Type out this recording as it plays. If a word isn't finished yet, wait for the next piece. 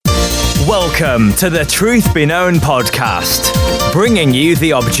Welcome to the Truth Be Known podcast, bringing you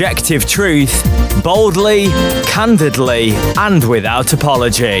the objective truth boldly, candidly, and without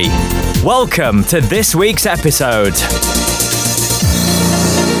apology. Welcome to this week's episode.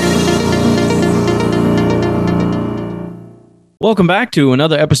 Welcome back to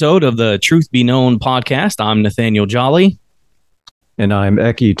another episode of the Truth Be Known podcast. I'm Nathaniel Jolly. And I'm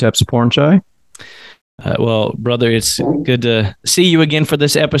Eki Tepsipornchai. Well, brother, it's good to see you again for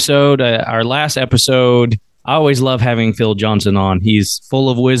this episode. Our last episode, I always love having Phil Johnson on. He's full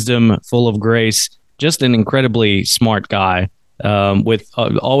of wisdom, full of grace, just an incredibly smart guy with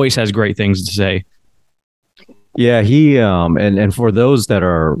always has great things to say. Yeah, he and for those that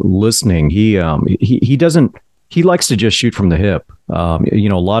are listening, he likes to just shoot from the hip. A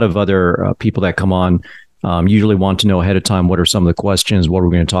lot of other people that come on usually want to know ahead of time what are some of the questions, what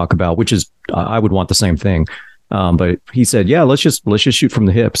we're going to talk about, which is I would want the same thing. But he said, yeah, let's just shoot from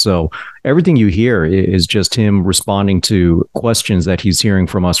the hip. So everything you hear is just him responding to questions that he's hearing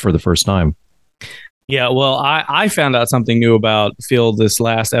from us for the first time. Yeah, well, I found out something new about Phil this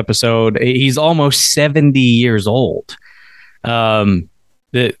last episode. He's almost 70 years old.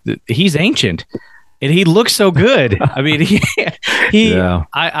 He's ancient. And he looks so good. I mean,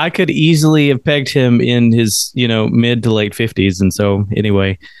 I could easily have pegged him in his, mid to late 50s. And so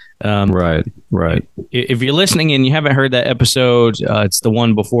anyway, right. If you're listening and you haven't heard that episode, it's the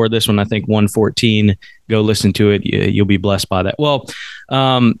one before this one, I think 114. Go listen to it. You'll be blessed by that. Well,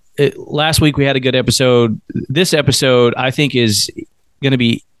 last week we had a good episode. This episode, I think, is going to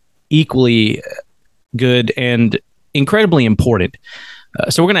be equally good and incredibly important.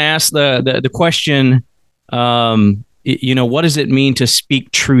 So we're going to ask the question, what does it mean to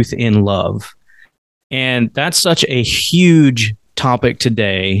speak truth in love? And that's such a huge topic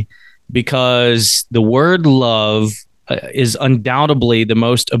today because the word love is undoubtedly the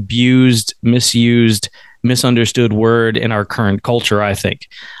most abused, misused, misunderstood word in our current culture, I think.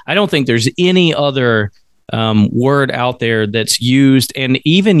 I don't think there's any other word out there that's used and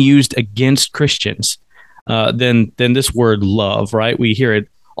even used against Christians than this word love, right? We hear it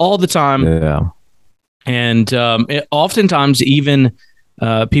all the time. Yeah. And oftentimes even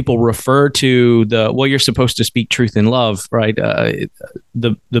people refer to you're supposed to speak truth in love, right?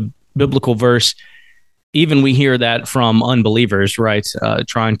 The biblical verse, even we hear that from unbelievers, right?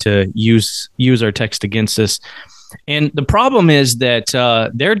 Trying to use our text against us. And the problem is that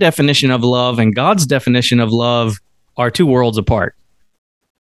their definition of love and God's definition of love are two worlds apart.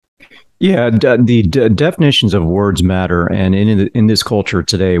 Yeah, the definitions of words matter, and in this culture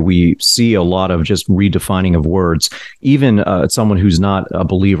today, we see a lot of just redefining of words. Even someone who's not a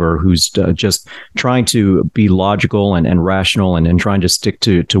believer, who's just trying to be logical and rational and trying to stick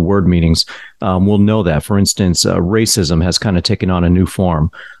to word meanings, will know that. For instance, racism has kind of taken on a new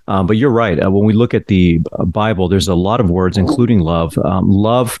form. But you're right. When we look at the Bible, there's a lot of words, including love.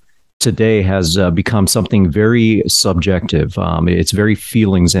 Love today has become something very subjective. It's very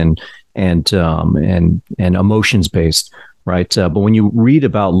feelings and emotions based, right? But when you read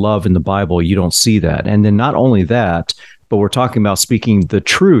about love in the Bible, you don't see that. And then not only that, but we're talking about speaking the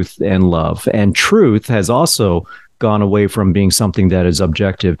truth and love. And truth has also gone away from being something that is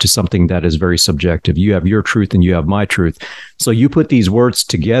objective to something that is very subjective. You have your truth and you have my truth. So you put these words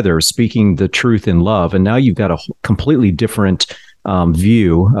together, speaking the truth in love, and now you've got a completely different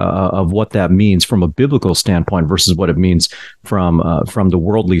view of what that means from a biblical standpoint versus what it means from the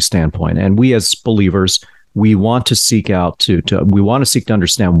worldly standpoint. And we as believers, we want to seek out to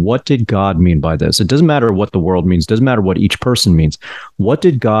understand, what did God mean by this? It doesn't matter what the world means, doesn't matter what each person means. What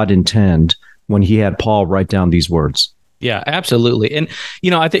did God intend when he had Paul write down these words? Yeah, absolutely. And,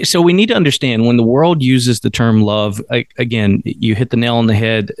 I think so. We need to understand when the world uses the term love, again, you hit the nail on the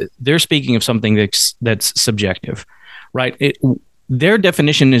head. They're speaking of something that's subjective, right? Their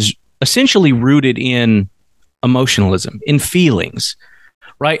definition is essentially rooted in emotionalism, in feelings,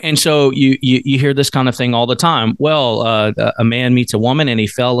 right? And so you hear this kind of thing all the time. Well, a man meets a woman and he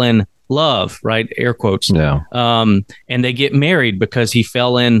fell in love, right? Air quotes. Yeah. And they get married because he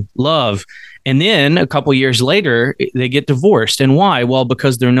fell in love. And then a couple years later, they get divorced. And why? Well,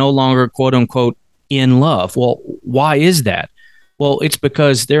 because they're no longer, quote unquote, in love. Well, why is that? Well, it's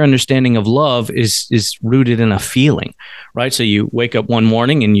because their understanding of love is rooted in a feeling, right? So you wake up one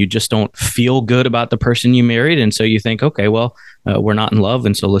morning and you just don't feel good about the person you married. And so you think, okay, well, we're not in love.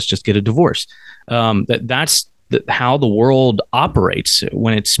 And so let's just get a divorce. That's how the world operates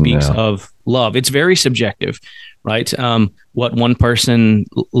when it speaks of love. It's very subjective, right? What one person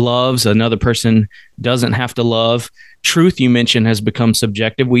loves, another person doesn't have to love. Truth, you mentioned, has become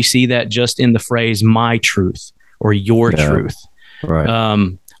subjective. We see that just in the phrase, my truth or your truth. Right.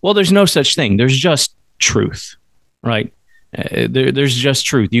 Well, there's no such thing. There's just truth, right? There's just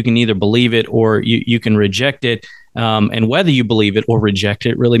truth. You can either believe it or you can reject it. And whether you believe it or reject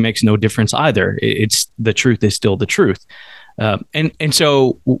it really makes no difference either. It's the truth is still the truth. And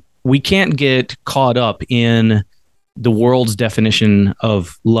so we can't get caught up in the world's definition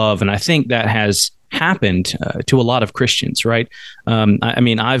of love. And I think that has happened to a lot of Christians, right? I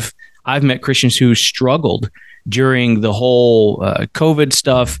mean, I've met Christians who struggled during the whole COVID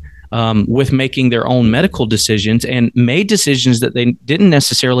stuff with making their own medical decisions and made decisions that they didn't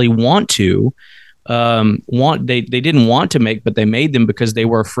necessarily want to they didn't want to make, but they made them because they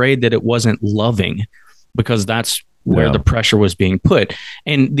were afraid that it wasn't loving, because that's where the pressure was being put.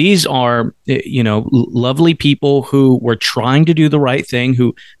 And these are, lovely people who were trying to do the right thing,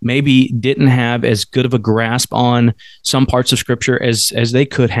 who maybe didn't have as good of a grasp on some parts of Scripture as they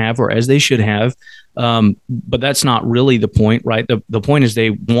could have or as they should have. But that's not really the point, right? The point is they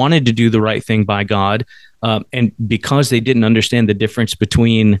wanted to do the right thing by God. And because they didn't understand the difference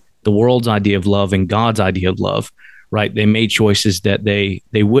between the world's idea of love and God's idea of love, right? They made choices that they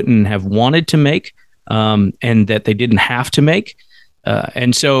wouldn't have wanted to make, and that they didn't have to make.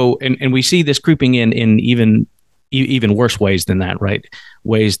 And so we see this creeping in even worse ways than that, right?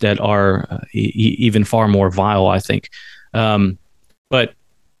 Ways that are even far more vile, I think. But,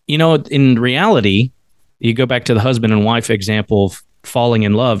 in reality, you go back to the husband and wife example of falling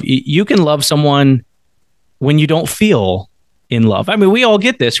in love. You can love someone when you don't feel in love. I mean, we all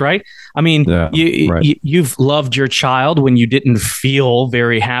get this, right? I mean, you've loved your child when you didn't feel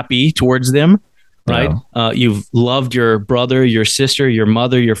very happy towards them, right? Yeah. You've loved your brother, your sister, your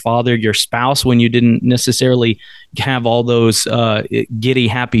mother, your father, your spouse when you didn't necessarily have all those giddy,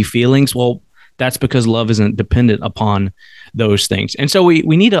 happy feelings. Well, that's because love isn't dependent upon those things. And so we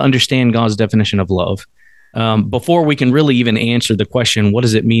need to understand God's definition of love. Before we can really even answer the question, what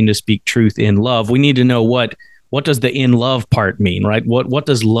does it mean to speak truth in love? We need to know what does the in love part mean, right? What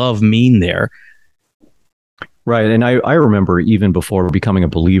does love mean there? Right. And I remember even before becoming a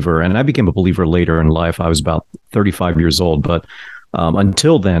believer, and I became a believer later in life, I was about 35 years old, but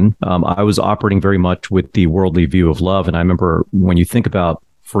until then, I was operating very much with the worldly view of love. And I remember when you think about,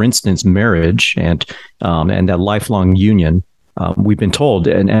 for instance, marriage and that lifelong union, we've been told,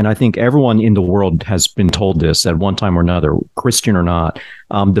 and I think everyone in the world has been told this at one time or another, Christian or not,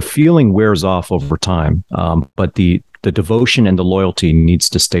 the feeling wears off over time, but the devotion and the loyalty needs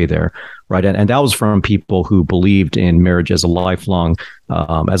to stay there, right? And that was from people who believed in marriage as a lifelong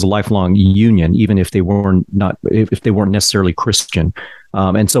union, even if they weren't necessarily Christian.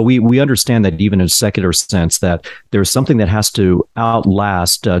 And so we understand that even in a secular sense, that there's something that has to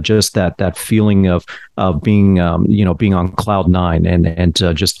outlast just that feeling of being being on cloud nine and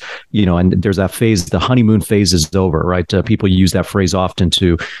just and there's that phase, the honeymoon phase is over, right? People use that phrase often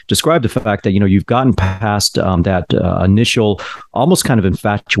to describe the fact that you've gotten past that initial almost kind of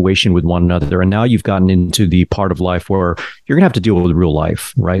infatuation with one another, and now you've gotten into the part of life where you're gonna have to deal with real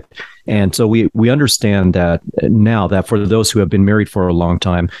life, right? And so we understand that now, that for those who have been married for a long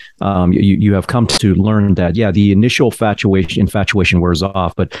time, you have come to learn that, the initial infatuation wears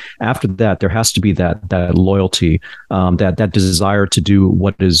off, but after that, there has to be that loyalty, that desire to do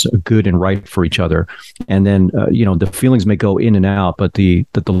what is good and right for each other. And then, the feelings may go in and out, but the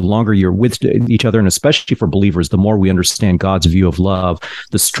longer you're with each other, and especially for believers, the more we understand God's view of love,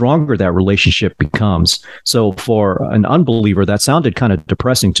 the stronger that relationship becomes. So for an unbeliever, that sounded kind of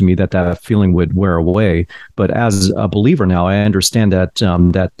depressing to me, that feeling would wear away. But as a believer now, I understand that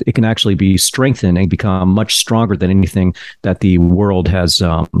that it can actually be strengthened and become much stronger than anything that the world has,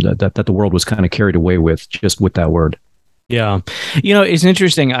 that the world was kind of carried away with, just with that word. Yeah. It's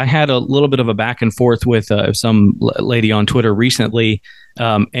interesting. I had a little bit of a back and forth with some lady on Twitter recently,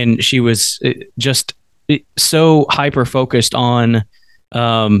 and she was just so hyper focused on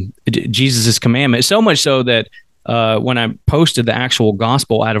Jesus's commandment, so much so that when I posted the actual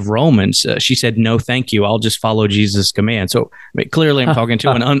gospel out of Romans, she said, "No, thank you. I'll just follow Jesus' command." So clearly, I'm talking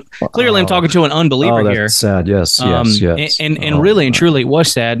to an unbeliever that's here. Sad. Yes. And really and truly, it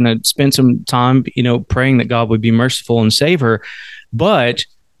was sad. And I spent some time, praying that God would be merciful and save her. But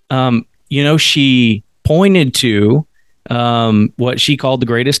she pointed to what she called the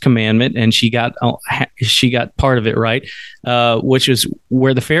greatest commandment, and she got part of it right, which is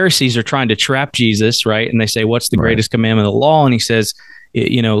where the Pharisees are trying to trap Jesus, right? And they say, "What's the greatest commandment of the law?" And he says,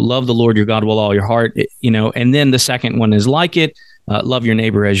 "Love the Lord your God with all your heart." And then the second one is like it, love your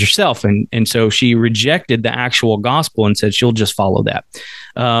neighbor as yourself. And so she rejected the actual gospel and said she'll just follow that.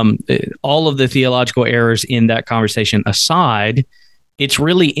 All of the theological errors in that conversation aside, it's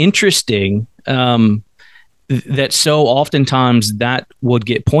really interesting. that so oftentimes that would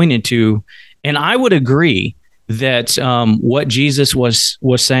get pointed to. And I would agree that what Jesus was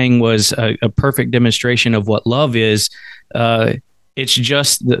saying was a perfect demonstration of what love is. It's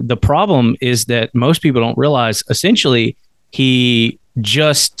just the problem is that most people don't realize, essentially, he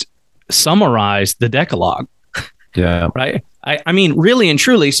just summarized the Decalogue. Yeah. Right. I mean, really and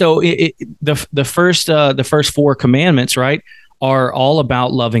truly. So the first four commandments, right, are all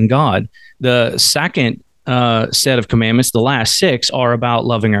about loving God. The second set of commandments, the last six, are about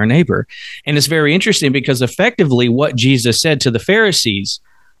loving our neighbor. And it's very interesting because effectively what Jesus said to the Pharisees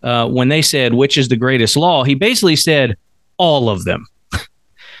when they said, which is the greatest law, he basically said all of them.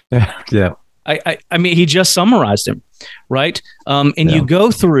 Yeah. I mean, he just summarized them, right? You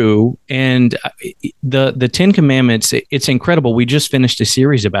go through and the Ten Commandments, it's incredible. We just finished a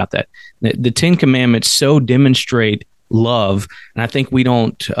series about that. The Ten Commandments so demonstrate love, and I think we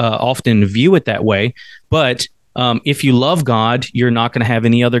don't often view it that way. But if you love God, you're not going to have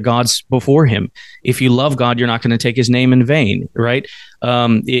any other gods before him. If you love God, you're not going to take his name in vain, right?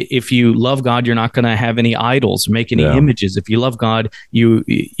 If you love God, you're not going to have any idols, make any images. If you love God, you're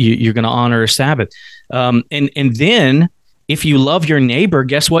going to honor a Sabbath. And then if you love your neighbor,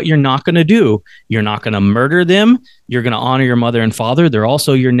 guess what you're not going to do? You're not going to murder them. You're going to honor your mother and father. They're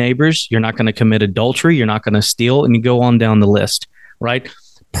also your neighbors. You're not going to commit adultery. You're not going to steal, and you go on down the list, right?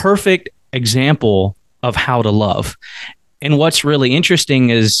 Perfect example of how to love. And what's really interesting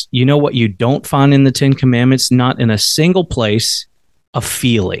is, you know what you don't find in the Ten Commandments? Not in a single place, a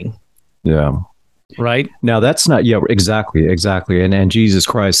feeling. Yeah. Right? Now that's not, exactly. And Jesus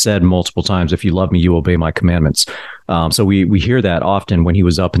Christ said multiple times, if you love me, you obey my commandments. So we hear that often when he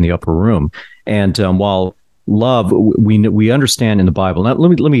was up in the upper room. And while love, we understand in the Bible. Now,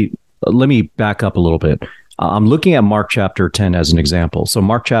 let me back up a little bit. I'm looking at Mark chapter 10 as an example. So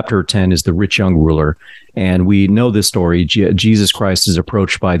Mark chapter 10 is the rich young ruler. And we know this story. Jesus Christ is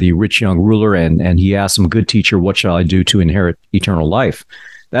approached by the rich young ruler, and he asks him, good teacher, what shall I do to inherit eternal life?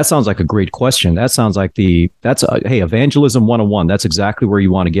 That sounds like a great question. That sounds like hey, evangelism 101. That's exactly where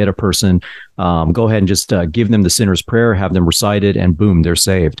you want to get a person. Go ahead and just give them the sinner's prayer, have them recite it, and boom, they're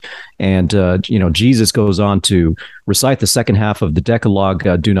saved. And, Jesus goes on to recite the second half of the Decalogue,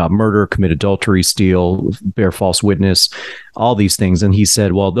 do not murder, commit adultery, steal, bear false witness, all these things. And he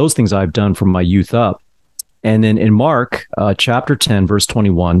said, well, those things I've done from my youth up. And then in Mark chapter 10, verse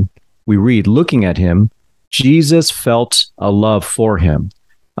 21, we read, looking at him, Jesus felt a love for him.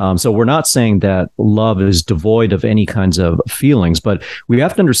 So we're not saying that love is devoid of any kinds of feelings, but we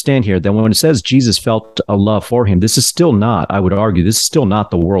have to understand here that when it says Jesus felt a love for him, this is still not, I would argue, this is still not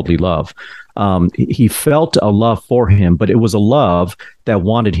the worldly love. He felt a love for him, but it was a love that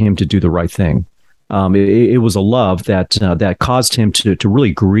wanted him to do the right thing. It was a love that caused him to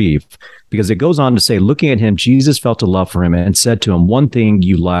really grieve, because it goes on to say, looking at him, Jesus felt a love for him and said to him, one thing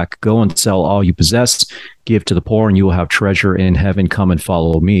you lack, go and sell all you possess, give to the poor, and you will have treasure in heaven. Come and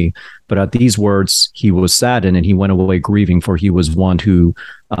follow me. But at these words, he was saddened, and he went away grieving, for he was one who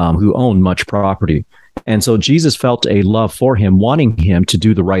owned much property. And so Jesus felt a love for him, wanting him to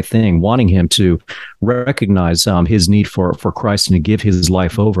do the right thing, wanting him to recognize his need for Christ and to give his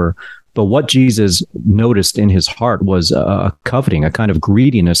life over. But what Jesus noticed in his heart was a coveting, a kind of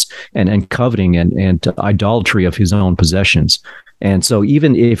greediness and coveting and idolatry of his own possessions. And so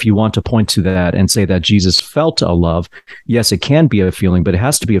even if you want to point to that and say that Jesus felt a love, yes, it can be a feeling, but it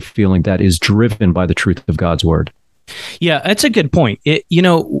has to be a feeling that is driven by the truth of God's word. Yeah, that's a good point.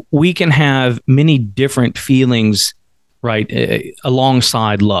 We can have many different feelings, right,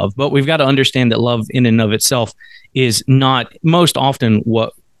 alongside love, but we've got to understand that love in and of itself is not most often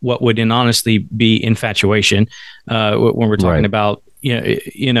what would honestly be infatuation when we're talking about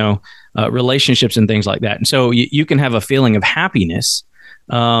relationships and things like that. And so you can have a feeling of happiness,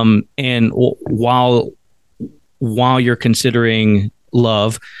 and while you're considering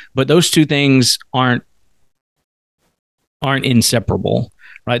love, but those two things aren't inseparable,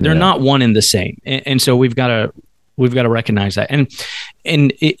 right? They're not one and the same, and so we've got to recognize that.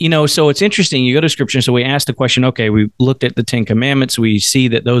 And so it's interesting. You go to Scripture. So we asked the question, okay, we looked at the Ten Commandments. We see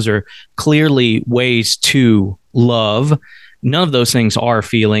that those are clearly ways to love. None of those things are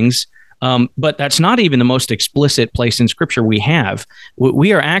feelings. But that's not even the most explicit place in Scripture we have.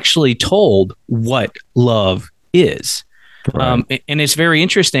 We are actually told what love is. Right. And it's very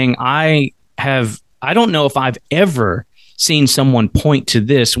interesting. I don't know if I've ever seen someone point to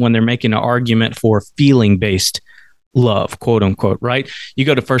this when they're making an argument for feeling-based love, quote unquote, right? You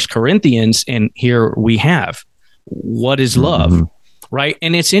go to 1 Corinthians, and here we have, what is love? Mm-hmm. right?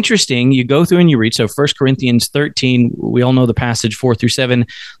 And it's interesting. You go through and you read. So 1 Corinthians 13, we all know the passage 4-7.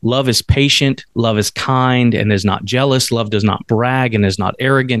 Love is patient, love is kind and is not jealous. Love does not brag and is not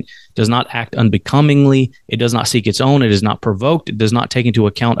arrogant, does not act unbecomingly. It does not seek its own. It is not provoked. It does not take into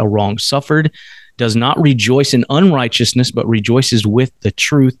account a wrong suffered, does not rejoice in unrighteousness, but rejoices with the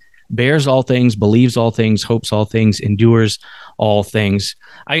truth, bears all things, believes all things, hopes all things, endures all things.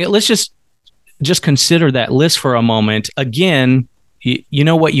 Let's just consider that list for a moment. Again, you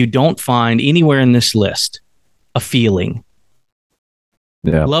know what you don't find anywhere in this list? A feeling.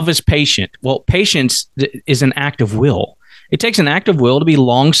 Yeah. Love is patient. Well, patience is an act of will. It takes an act of will to be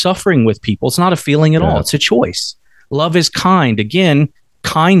long-suffering with people. It's not a feeling at all. It's a choice. Love is kind. Again,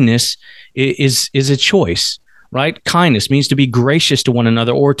 kindness is a choice, right? Kindness means to be gracious to one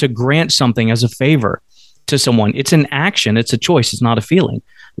another or to grant something as a favor to someone. It's an action. It's a choice. It's not a feeling.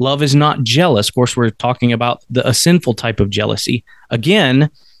 Love is not jealous. Of course, we're talking about a sinful type of jealousy. Again,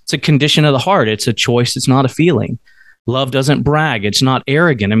 it's a condition of the heart. It's a choice. It's not a feeling. Love doesn't brag. It's not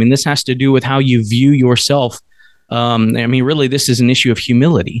arrogant. I mean, this has to do with how you view yourself. Really, this is an issue of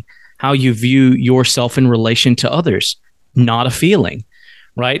humility, how you view yourself in relation to others, not a feeling,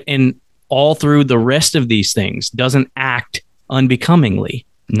 right? And all through the rest of these things, doesn't act unbecomingly,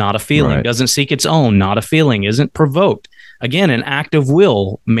 not a feeling, right. Doesn't seek its own, not a feeling, isn't provoked. Again, an act of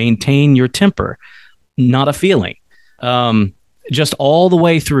will, maintain your temper, not a feeling. Just all the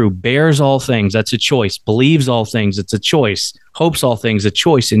way through, bears all things, that's a choice, believes all things, it's a choice, hopes all things, a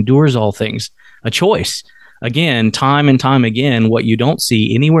choice, endures all things, a choice. Again, time and time again, what you don't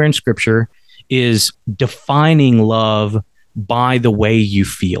see anywhere in Scripture is defining love by the way you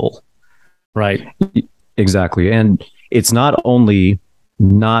feel, right? Exactly. And it's not only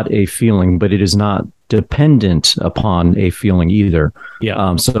not a feeling, but it is not dependent upon a feeling either.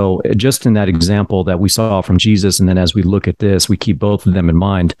 Yeah. So just in that example that we saw from Jesus, and then as we look at this, we keep both of them in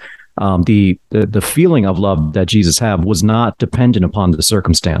mind. The feeling of love that Jesus had was not dependent upon the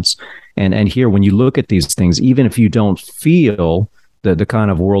circumstance. And here, when you look at these things, even if you don't feel the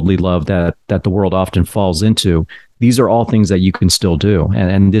kind of worldly love that the world often falls into, these are all things that you can still do.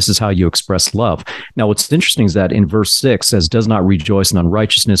 And this is how you express love. Now, what's interesting is that in verse 6 says, does not rejoice in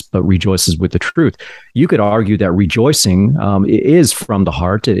unrighteousness, but rejoices with the truth. You could argue that rejoicing is from the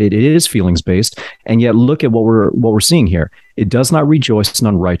heart. It is feelings based. And yet look at what we're seeing here. It does not rejoice in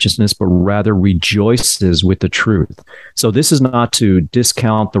unrighteousness, but rather rejoices with the truth. So this is not to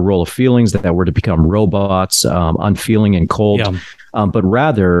discount the role of feelings, that we're to become robots, unfeeling and cold. Yeah. But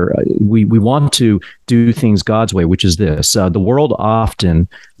rather, we want to do things God's way, which is this. The world often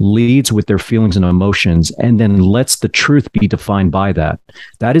leads with their feelings and emotions and then lets the truth be defined by that.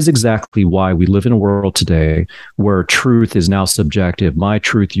 That is exactly why we live in a world today where truth is now subjective, my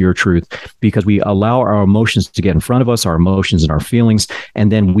truth, your truth, because we allow our emotions to get in front of us, our emotions and our feelings,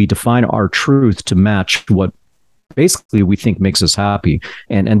 and then we define our truth to match what basically we think makes us happy.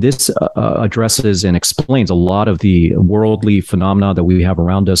 And this addresses and explains a lot of the worldly phenomena that we have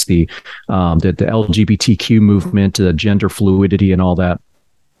around us, the LGBTQ movement, the gender fluidity and all that,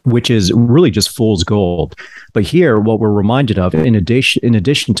 which is really just fool's gold. But here, what we're reminded of, in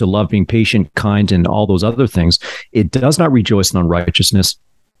addition to love being patient, kind, and all those other things, it does not rejoice in unrighteousness,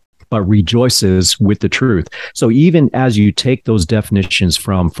 but rejoices with the truth. So even as you take those definitions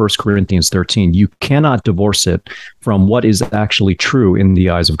from 1 Corinthians 13, you cannot divorce it from what is actually true in the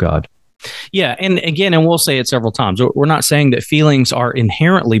eyes of God. Yeah, and again, and we'll say it several times, we're not saying that feelings are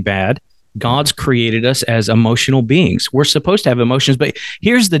inherently bad. God's created us as emotional beings. We're supposed to have emotions, but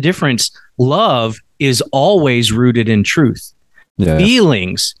here's the difference. Love is always rooted in truth. Yeah.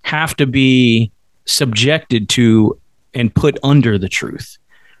 Feelings have to be subjected to and put under the truth.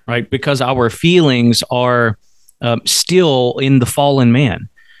 Right, because our feelings are still in the fallen man,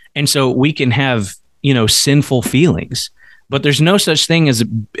 and so we can have sinful feelings, but there's no such thing as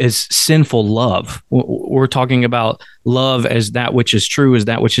sinful love. We're talking about love as that which is true, as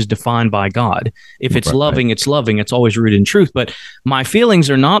that which is defined by God. If it's loving, it's loving. It's always rooted in truth. But my feelings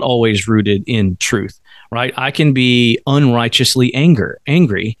are not always rooted in truth. Right, I can be unrighteously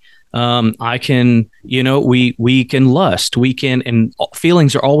angry. I can, we can lust, and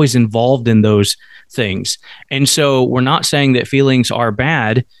feelings are always involved in those things. And so we're not saying that feelings are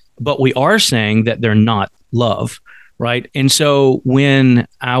bad, but we are saying that they're not love, right? And so when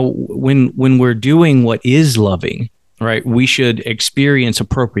we're doing what is loving, right, we should experience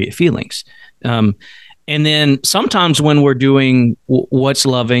appropriate feelings. And then sometimes when we're doing what's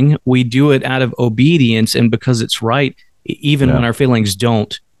loving, we do it out of obedience and because it's right, even when our feelings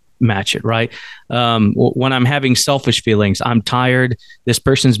don't match it, right? When I'm having selfish feelings, I'm tired, this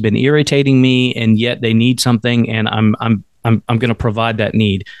person's been irritating me, and yet they need something, and I'm I'm going to provide that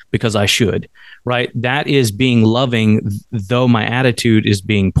need because I should, right? That is being loving, though my attitude is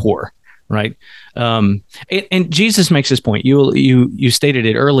being poor, right? And Jesus makes this point. You stated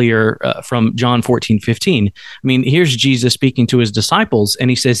it earlier from John 14:15. I mean, here's Jesus speaking to his disciples, and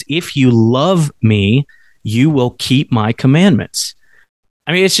he says, "If you love me, you will keep my commandments."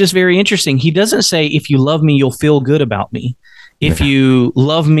 I mean, it's just very interesting. He doesn't say, "If you love me, you'll feel good about me. If you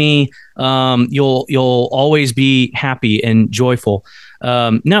love me, you'll always be happy and joyful."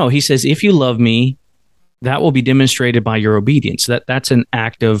 No, he says, "If you love me, that will be demonstrated by your obedience." That's an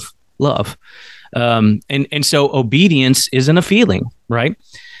act of love. And so obedience isn't a feeling, right?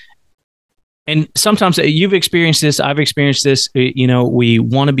 And sometimes you've experienced this, I've experienced this, we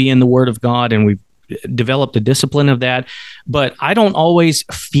want to be in the Word of God, and we've developed a discipline of that, but I don't always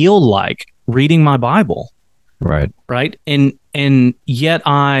feel like reading my Bible. Right. And yet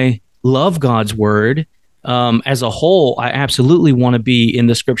I love God's Word. As a whole, I absolutely want to be in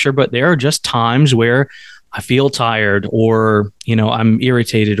the Scripture, but there are just times where I feel tired, or, I'm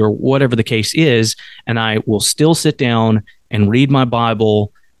irritated, or whatever the case is, and I will still sit down and read my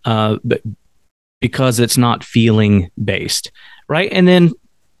Bible, but because it's not feeling based, right? And then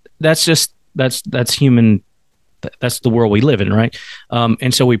that's human. That's the world we live in, right?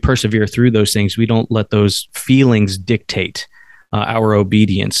 And so we persevere through those things. We don't let those feelings dictate our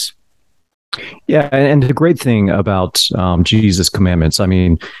obedience. Yeah, and the great thing about Jesus' commandments, I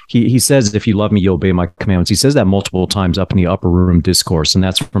mean, he says, "If you love me, you obey my commandments." He says that multiple times up in the upper room discourse, and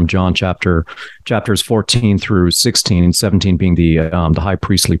that's from John chapters 14 through 16, and 17 being the high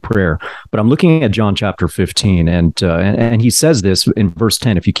priestly prayer. But I'm looking at John chapter 15, and he says this in verse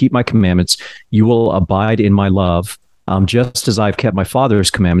 10: "If you keep my commandments, you will abide in my love, just as I've kept my Father's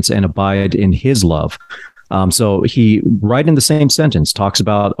commandments and abide in his love." So he, right in the same sentence, talks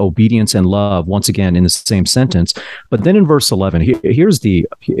about obedience and love once again in the same sentence. But then in verse 11, here's the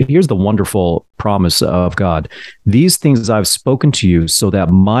wonderful promise of God: "These things I've spoken to you so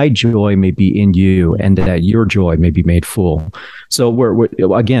that my joy may be in you and that your joy may be made full." So we're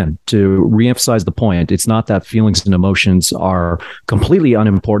again, to reemphasize the point, it's not that feelings and emotions are completely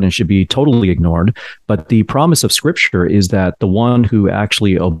unimportant and should be totally ignored, but the promise of Scripture is that the one who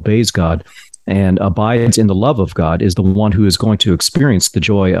actually obeys God and abides in the love of God is the one who is going to experience the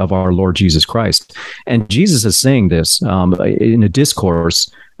joy of our Lord Jesus Christ. And Jesus is saying this in a discourse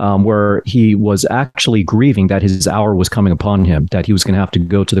where he was actually grieving that his hour was coming upon him, that he was going to have to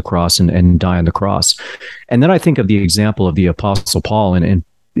go to the cross and die on the cross. And then I think of the example of the Apostle Paul in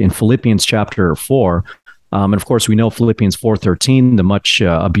Philippians chapter 4. And of course, we know Philippians 4:13, the much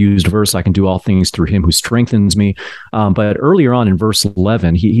abused verse, "I can do all things through him who strengthens me." But earlier on in verse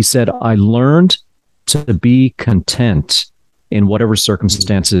 11, he said, "I learned to be content in whatever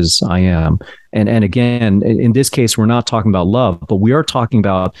circumstances I am." And again, in this case, we're not talking about love, but we are talking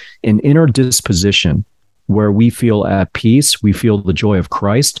about an inner disposition where we feel at peace, we feel the joy of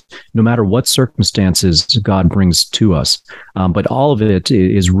Christ, no matter what circumstances God brings to us. But all of it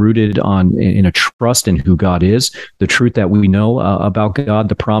is rooted in a trust in who God is, the truth that we know about God,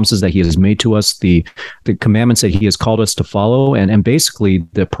 the promises that he has made to us, the commandments that he has called us to follow, and basically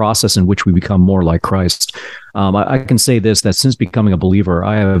the process in which we become more like Christ. I can say this, that since becoming a believer,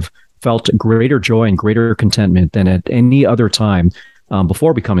 I have felt greater joy and greater contentment than at any other time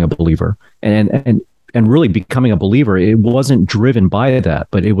before becoming a believer. And really becoming a believer, it wasn't driven by that,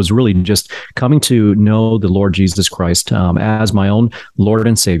 but it was really just coming to know the Lord Jesus Christ as my own Lord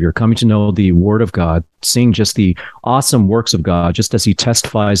and Savior, coming to know the Word of God, seeing just the awesome works of God, just as he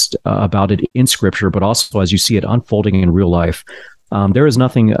testifies about it in Scripture, but also as you see it unfolding in real life. There is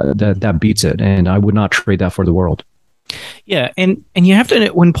nothing that beats it, and I would not trade that for the world. Yeah, and you have to,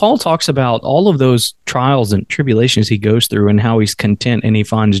 when Paul talks about all of those trials and tribulations he goes through and how he's content and he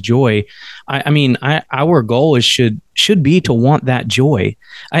finds joy, I mean, our goal should be to want that joy.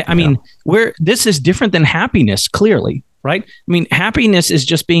 I mean, this is different than happiness, clearly, right? I mean, happiness is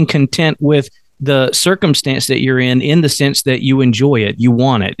just being content with the circumstance that you're in the sense that you enjoy it, you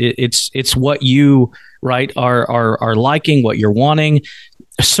want it. It's what you, right, are liking, what you're wanting.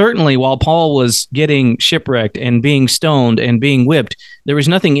 Certainly, while Paul was getting shipwrecked and being stoned and being whipped, there was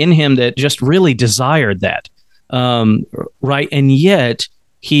nothing in him that just really desired that, right? And yet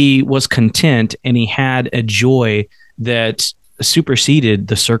he was content and he had a joy that superseded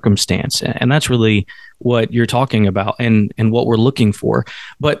the circumstance. And that's really what you're talking about and what we're looking for.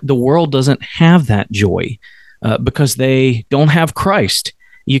 But the world doesn't have that joy because they don't have Christ.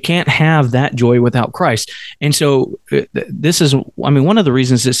 You can't have that joy without Christ. And so this is, I mean, one of the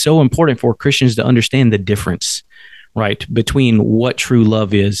reasons it's so important for Christians to understand the difference, right, between what true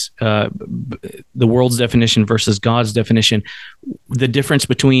love is, the world's definition versus God's definition, the difference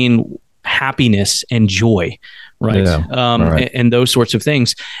between happiness and joy, right? Right. And those sorts of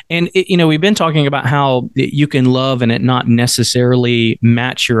things. And, we've been talking about how you can love and it not necessarily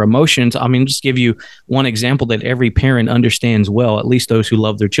match your emotions. I mean, just give you one example that every parent understands well, at least those who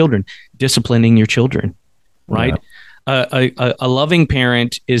love their children: disciplining your children, right? Yeah. A loving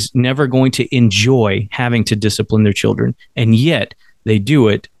parent is never going to enjoy having to discipline their children, and yet they do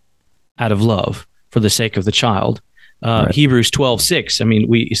it out of love for the sake of the child. Right. Hebrews 12:6. I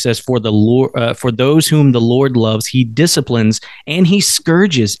mean, it says, "For the Lord, for those whom the Lord loves, He disciplines and He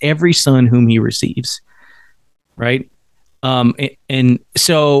scourges every son whom He receives." Right, and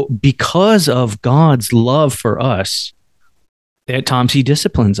so because of God's love for us, at times He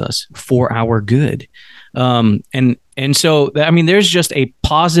disciplines us for our good, and so I mean, there's just a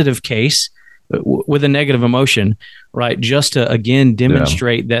positive case with a negative emotion, right? Just to, again,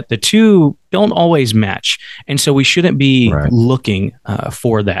 demonstrate that the two don't always match. And so we shouldn't be looking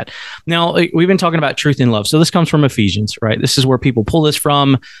for that. Now, we've been talking about truth and love. So this comes from Ephesians, right? This is where people pull this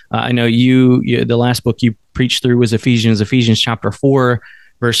from. I know you the last book you preached through was Ephesians chapter 4,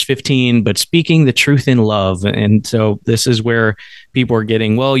 verse 15, but speaking the truth in love. And so this is where people are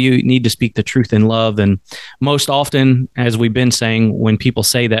getting, well, you need to speak the truth in love. And most often, as we've been saying, when people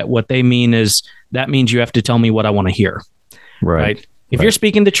say that, what they mean is that means you have to tell me what I want to hear. Right. If you're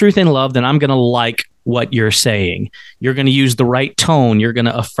speaking the truth in love, then I'm going to like what you're saying. You're going to use the right tone. You're going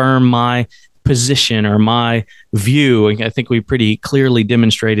to affirm my position or my view. And I think we pretty clearly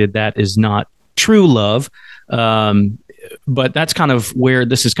demonstrated that is not true love. But that's kind of where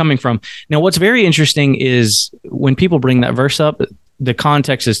this is coming from. Now, what's very interesting is when people bring that verse up, the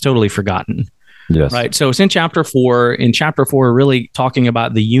context is totally forgotten. Yes. Right. So it's in chapter 4. In chapter 4, we're really talking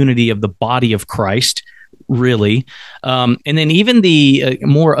about the unity of the body of Christ, really. And then even the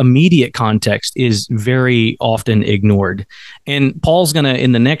more immediate context is very often ignored. And Paul's going to,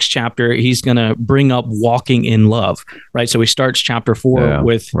 in the next chapter, he's going to bring up walking in love, right? So he starts chapter 4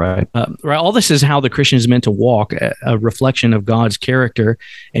 with, all this is how the Christian is meant to walk, a reflection of God's character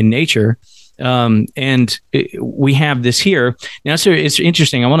and nature. We have this here. Now, so it's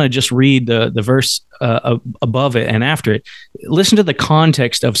interesting. I want to just read the verse above it and after it. Listen to the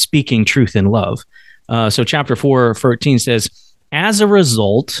context of speaking truth in love. So chapter 4:13 says, "As a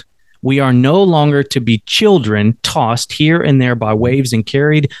result, we are no longer to be children, tossed here and there by waves and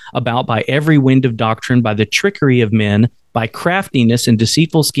carried about by every wind of doctrine, by the trickery of men, by craftiness and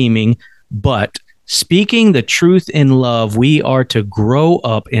deceitful scheming, but speaking the truth in love, we are to grow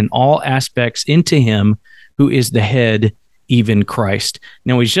up in all aspects into Him who is the head, even Christ."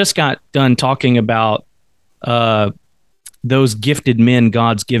 Now, we just got done talking about those gifted men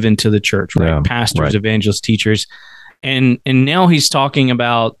God's given to the church, right? Pastors, evangelists, teachers. And now he's talking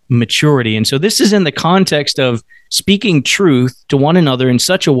about maturity. And so this is in the context of speaking truth to one another in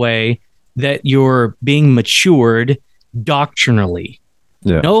such a way that you're being matured doctrinally,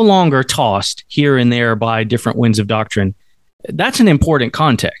 no longer tossed here and there by different winds of doctrine. That's an important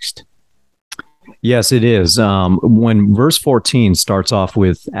context. Yes, it is. When verse 14 starts off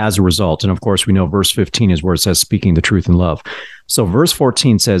with "as a result," and of course we know verse 15 is where it says speaking the truth in love. So verse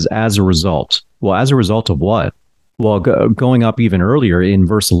 14 says "as a result." Well, as a result of what? Well, going up even earlier in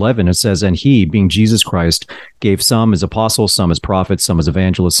verse 11, it says, "And He, being Jesus Christ, gave some as apostles, some as prophets, some as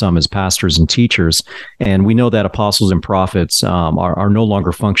evangelists, some as pastors and teachers." And we know that apostles and prophets are no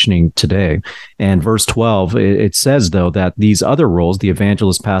longer functioning today. And verse 12, it says, though, that these other roles, the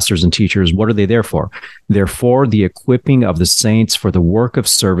evangelists, pastors, and teachers, what are they there for? They're for the equipping of the saints for the work of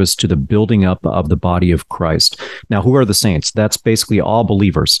service to the building up of the body of Christ. Now, who are the saints? That's basically all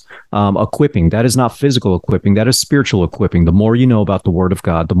believers. Equipping, that is not physical equipping, that is spiritual equipping. The more you know about the Word of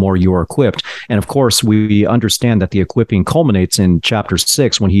God, the more you are equipped. And of course, we understand that the equipping culminates in chapter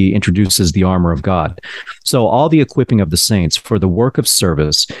 6 when he introduces the armor of God. So all the equipping of the saints for the work of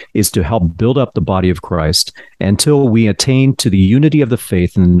service is to help build up the body of Christ until we attain to the unity of the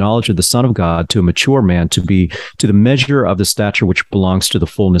faith and the knowledge of the Son of God, to a mature man, to be to the measure of the stature which belongs to the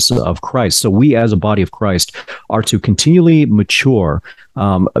fullness of Christ. So we as a body of Christ are to continually mature.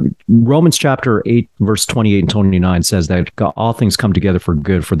 Romans chapter 8, verse 28 and 29 says that all things come together for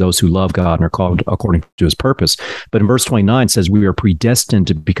good for those who love God and are called according to His purpose. But in verse 29 says we are predestined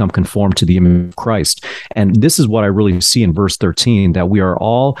to become conformed to the image of Christ. And this is what I really see in verse 13, that we are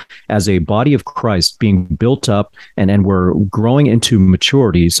all as a body of Christ being built up and we're growing into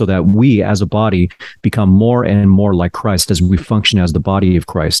maturity so that we as a body become more and more like Christ as we function as the body of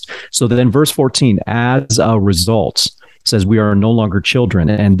Christ. So then verse 14, as a result, says we are no longer children.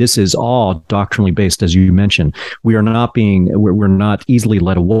 And this is all doctrinally based, as you mentioned. We're not easily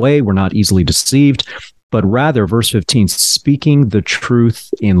led away. We're not easily deceived, but rather, verse 15, speaking the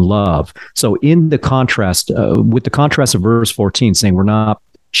truth in love. So in the contrast, with the contrast of verse 14, saying we're not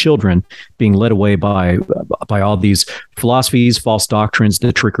children being led away by all these philosophies, false doctrines,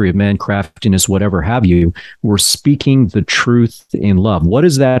 the trickery of men, craftiness, whatever have you. We're speaking the truth in love. What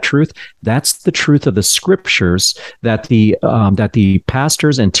is that truth? That's the truth of the scriptures that the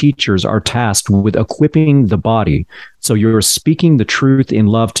pastors and teachers are tasked with equipping the body. So you're speaking the truth in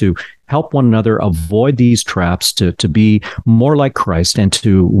love to help one another avoid these traps, to be more like Christ and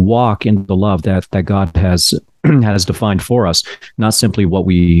to walk in the love that God has defined for us, not simply what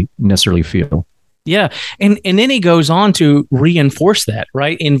we necessarily feel. Yeah. And then he goes on to reinforce that,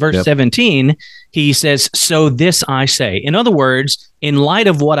 right? In verse 17, he says, so this I say. In other words, in light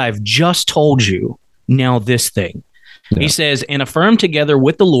of what I've just told you, now this thing. He says, and affirm together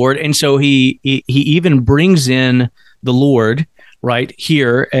with the Lord. And so he even brings in the Lord right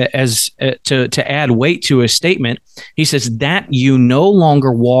here as to add weight to his statement. He says that you no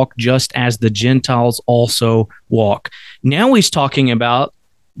longer walk just as the Gentiles also walk. Now he's talking about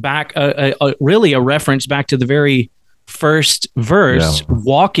back really a reference back to the very first verse,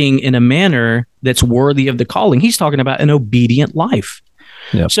 walking in a manner that's worthy of the calling. He's talking about an obedient life.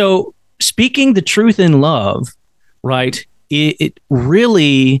 So speaking the truth in love, right, it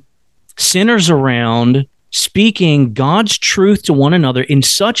really centers around speaking God's truth to one another in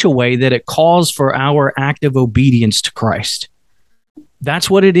such a way that it calls for our active obedience to Christ. That's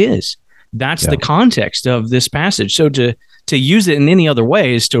what it is. That's the context of this passage. So to use it in any other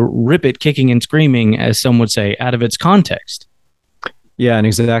way is to rip it kicking and screaming, as some would say, out of its context. Yeah, and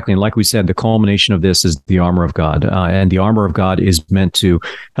exactly. And like we said, the culmination of this is the armor of God. And the armor of God is meant to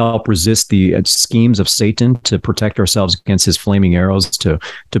help resist the schemes of Satan, to protect ourselves against his flaming arrows, to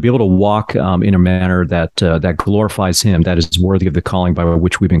be able to walk in a manner that glorifies him, that is worthy of the calling by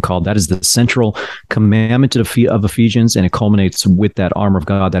which we've been called. That is the central commandment of Ephesians, and it culminates with that armor of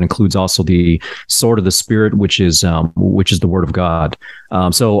God. That includes also the sword of the Spirit, which is the word of God.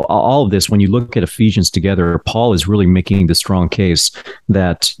 So all of this, when you look at Ephesians together, Paul is really making the strong case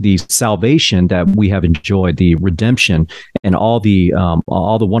that the salvation that we have enjoyed, the redemption, and all the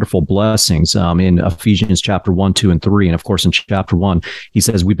wonderful blessings in Ephesians chapter 1, 2, and 3, and of course in chapter 1, he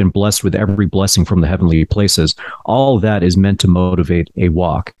says we've been blessed with every blessing from the heavenly places. All of that is meant to motivate a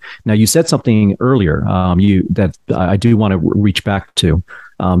walk. Now, you said something earlier that I do want to reach back to,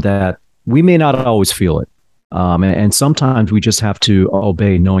 that we may not always feel it. And sometimes we just have to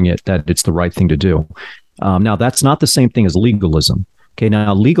obey, knowing that it's the right thing to do. Now, that's not the same thing as legalism. Okay,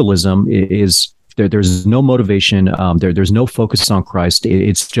 now legalism is there's no motivation. There's no focus on Christ.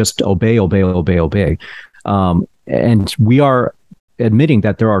 It's just obey. And we are admitting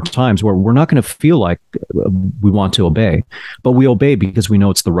that there are times where we're not going to feel like we want to obey, but we obey because we know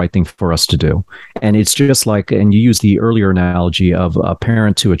it's the right thing for us to do. And it's just like, and you use the earlier analogy of a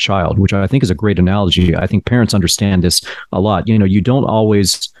parent to a child, which I think is a great analogy. I think parents understand this a lot. You know, you're not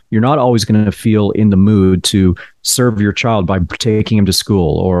always going to feel in the mood to serve your child by taking him to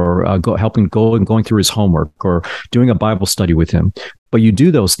school or going through his homework or doing a Bible study with him. But you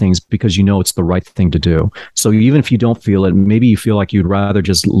do those things because you know it's the right thing to do. So even if you don't feel it, maybe you feel like you'd rather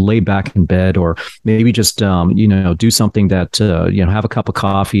just lay back in bed, or maybe just do something that have a cup of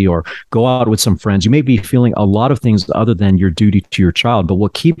coffee or go out with some friends. You may be feeling a lot of things other than your duty to your child, but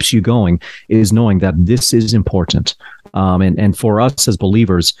what keeps you going is knowing that this is important. And for us as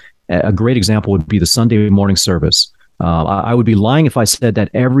believers, a great example would be the Sunday morning service. I would be lying if I said that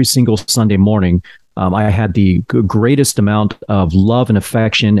every single Sunday morning I had the greatest amount of love and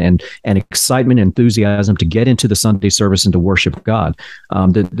affection and excitement and enthusiasm to get into the Sunday service and to worship God.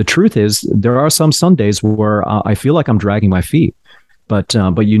 The truth is, there are some Sundays where I feel like I'm dragging my feet. But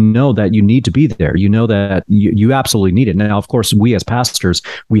you know that you need to be there. You know that you absolutely need it. Now, of course, we as pastors,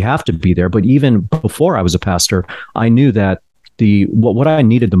 we have to be there. But even before I was a pastor, I knew that what I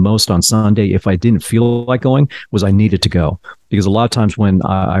needed the most on Sunday, if I didn't feel like going, was I needed to go. Because a lot of times when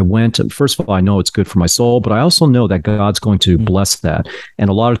I went, first of all, I know it's good for my soul, but I also know that God's going to bless that. And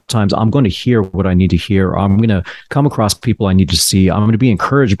a lot of times I'm going to hear what I need to hear. I'm going to come across people I need to see. I'm going to be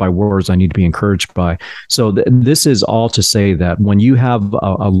encouraged by words I need to be encouraged by. So this is all to say that when you have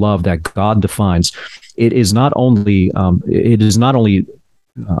a love that God defines, it is not only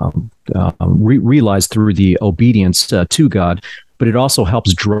realized through the obedience to God, but it also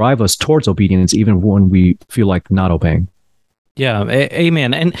helps drive us towards obedience even when we feel like not obeying. Yeah,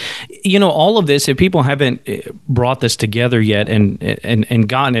 amen. And all of this, if people haven't brought this together yet and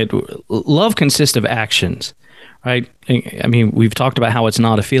gotten it, love consists of actions, right? I mean, we've talked about how it's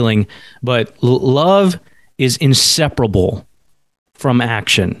not a feeling, but love is inseparable from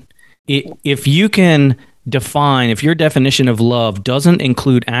action. If you can define, if your definition of love doesn't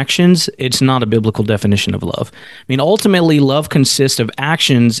include actions, it's not a biblical definition of love. I mean, ultimately, love consists of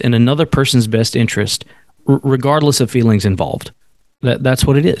actions in another person's best interest, regardless of feelings involved. That's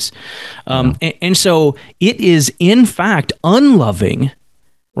what it is. And so it is, in fact, unloving,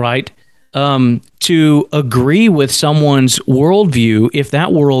 right, to agree with someone's worldview if that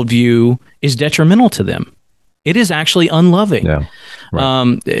worldview is detrimental to them. It is actually unloving. Yeah.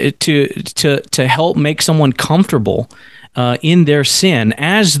 Right. To help make someone comfortable in their sin,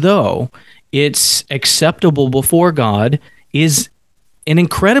 as though it's acceptable before God, is an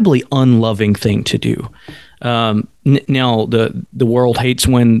incredibly unloving thing to do. Now, the world hates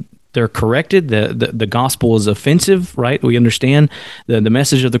when they're corrected. The gospel is offensive, right? We understand the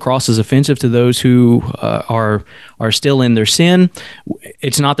message of the cross is offensive to those who are still in their sin.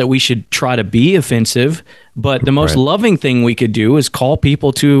 It's not that we should try to be offensive, but the most loving thing we could do is call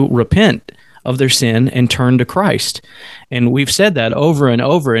people to repent of their sin and turn to Christ. And we've said that over and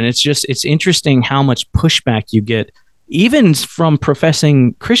over. And it's interesting how much pushback you get, even from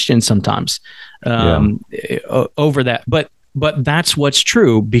professing Christians sometimes, over that. But that's what's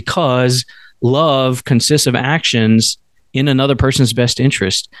true, because love consists of actions in another person's best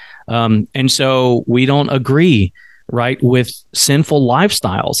interest. And so we don't agree, right, with sinful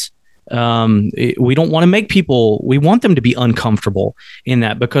lifestyles. We don't want to make people, we want them to be uncomfortable in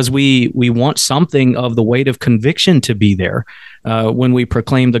that, because we want something of the weight of conviction to be there when we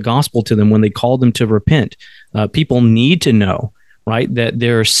proclaim the gospel to them, when they call them to repent. People need to know, right, that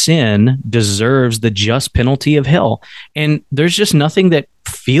their sin deserves the just penalty of hell. And there's just nothing that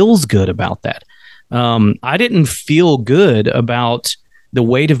feels good about that. I didn't feel good about the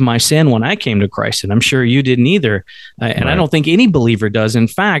weight of my sin when I came to Christ, and I'm sure you didn't either. And I don't think any believer does. In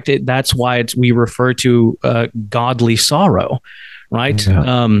fact, that's why we refer to godly sorrow, right?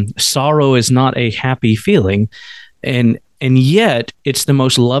 Yeah. Sorrow is not a happy feeling, and yet it's the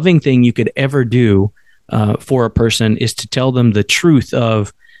most loving thing you could ever do for a person, is to tell them the truth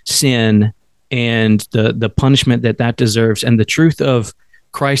of sin and the punishment that deserves, and the truth of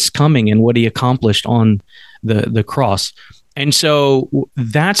Christ's coming and what he accomplished on the cross. And so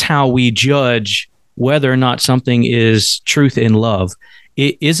that's how we judge whether or not something is truth in love.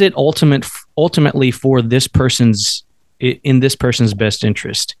 Is it ultimately for this person's, in this person's best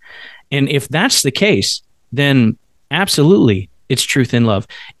interest? And if that's the case, then absolutely it's truth in love.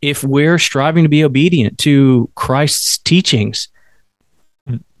 If we're striving to be obedient to Christ's teachings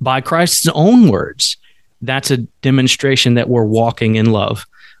by Christ's own words, that's a demonstration that we're walking in love.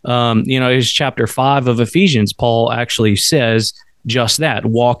 It's chapter 5 of Ephesians. Paul actually says just that: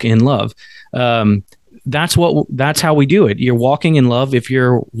 walk in love. That's how we do it. You're walking in love if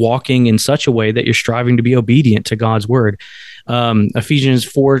you're walking in such a way that you're striving to be obedient to God's word. Ephesians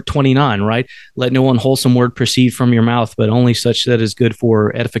 4:29, right? Let no unwholesome word proceed from your mouth, but only such that is good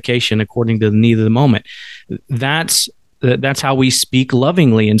for edification according to the need of the moment. That's how we speak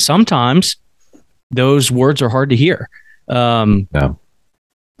lovingly. And sometimes those words are hard to hear.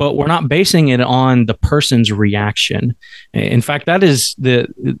 But we're not basing it on the person's reaction. In fact, that is the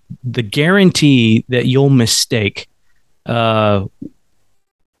guarantee that you'll mistake love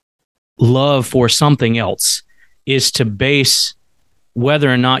for something else, is to base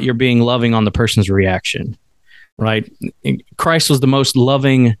whether or not you're being loving on the person's reaction, right? Christ was the most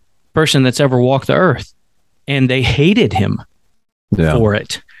loving person that's ever walked the earth, and they hated him for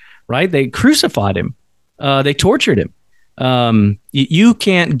it, right? They crucified him. They tortured him. You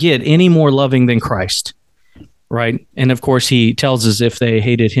can't get any more loving than Christ, right? And of course, he tells us if they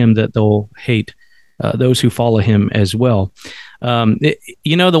hated him, that they'll hate those who follow him as well. The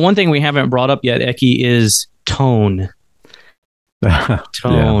one thing we haven't brought up yet, Eki, is tone.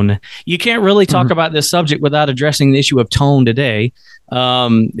 Tone. Yeah. You can't really talk about this subject without addressing the issue of tone today.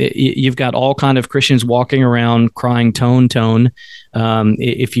 You've got all kind of Christians walking around crying tone.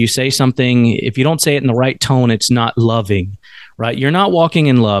 If you say something, if you don't say it in the right tone, it's not loving, right? You're not walking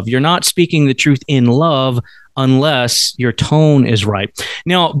in love. You're not speaking the truth in love unless your tone is right.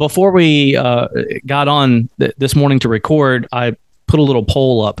 Now, before we got on this morning to record, I put a little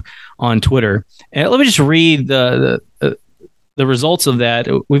poll up on Twitter, and let me just read the results of that.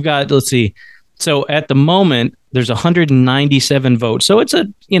 We've got, let's see. So at the moment, there's 197 votes. So it's a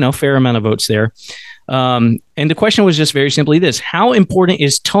fair amount of votes there. And the question was just very simply this: how important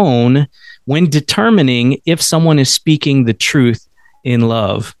is tone when determining if someone is speaking the truth in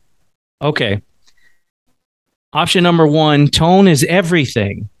love? Okay. Option number 1, tone is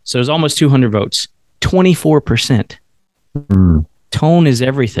everything. So there's almost 200 votes. 24%. Tone is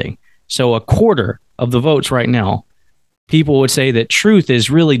everything. So a quarter of the votes right now, people would say that truth is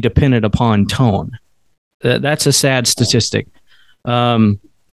really dependent upon tone. That's a sad statistic.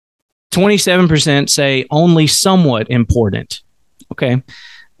 27% say only somewhat important. Okay.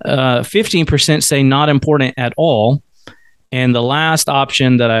 15% say not important at all. And the last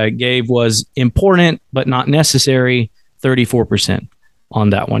option that I gave was important but not necessary, 34% on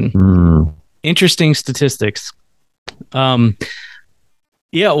that one. Interesting statistics.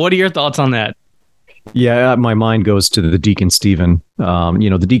 Yeah, what are your thoughts on that? Yeah, my mind goes to the deacon Stephen.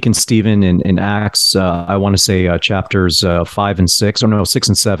 The deacon Stephen in Acts, I want to say chapters 5 and 6, or no, 6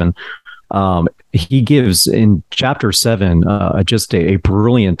 and 7. He gives in chapter 7 just a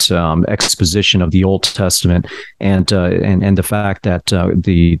brilliant exposition of the Old Testament and the fact that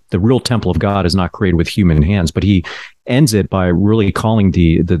the real temple of God is not created with human hands, but he ends it by really calling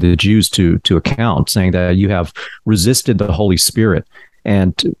the Jews to account, saying that you have resisted the Holy Spirit.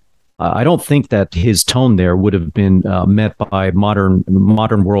 And I don't think that his tone there would have been met by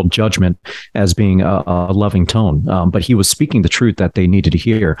modern world judgment as being a loving tone, but he was speaking the truth that they needed to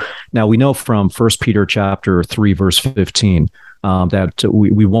hear. Now we know from 1 Peter chapter 3 verse 15 that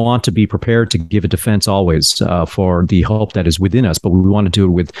we want to be prepared to give a defense always for the hope that is within us, but we want to do it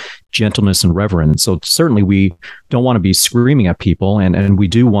with gentleness and reverence. So certainly we don't want to be screaming at people, and we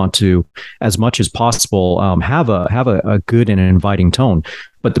do want to, as much as possible, have a good and inviting tone.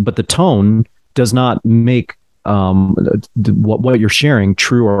 But the tone does not make what you're sharing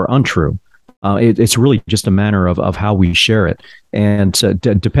true or untrue. It's really just a matter of how we share it. And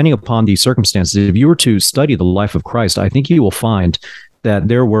depending upon the circumstances, if you were to study the life of Christ, I think you will find that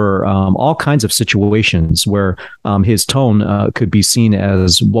there were all kinds of situations where his tone could be seen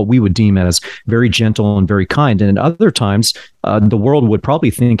as what we would deem as very gentle and very kind. And at other times, the world would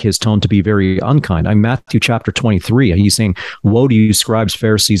probably think his tone to be very unkind. Matthew chapter 23, he's saying, "Woe to you, scribes,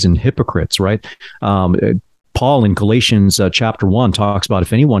 Pharisees, and hypocrites," right? Paul in Galatians chapter 1 talks about,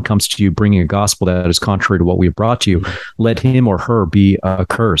 if anyone comes to you bringing a gospel that is contrary to what we have brought to you, let him or her be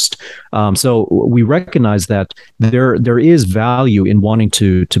accursed. So we recognize that there is value in wanting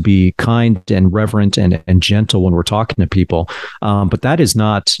to be kind and reverent and gentle when we're talking to people, but that is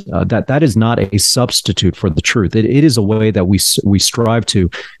not a substitute for the truth. It is a way that we strive to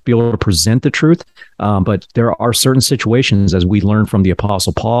be able to present the truth. But there are certain situations, as we learn from the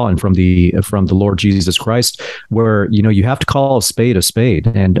Apostle Paul and from the Lord Jesus Christ, where you have to call a spade,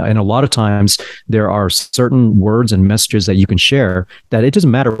 and a lot of times there are certain words and messages that you can share that it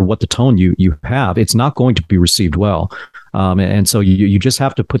doesn't matter what the tone you have, it's not going to be received well. And so you just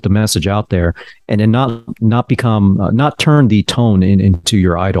have to put the message out there, and then not turn the tone into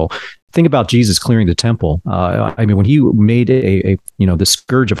your idol. Think about Jesus clearing the temple. When he made the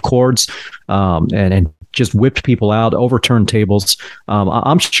scourge of cords and just whipped people out, overturned tables.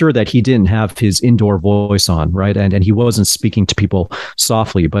 I'm sure that he didn't have his indoor voice on, right? And he wasn't speaking to people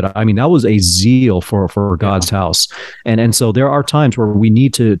softly, but that was a zeal for God's house. And so there are times where we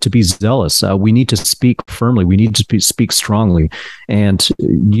need to be zealous. We need to speak firmly. We need to speak strongly. And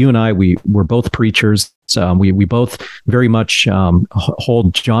you and I, we're both preachers. We both very much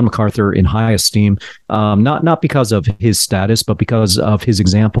hold John MacArthur in high esteem, not because of his status, but because of his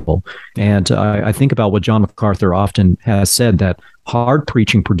example. And I think about what John MacArthur often has said, that hard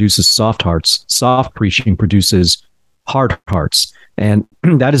preaching produces soft hearts, soft preaching produces hard hearts. And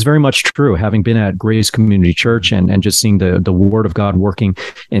that is very much true, having been at Grace Community Church and just seeing the Word of God working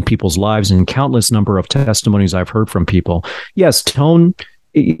in people's lives, and countless number of testimonies I've heard from people. Yes, tone.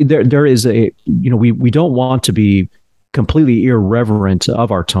 There is we don't want to be completely irreverent of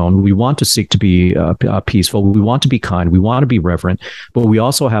our tone. We want to seek to be peaceful. We want to be kind. We want to be reverent, but we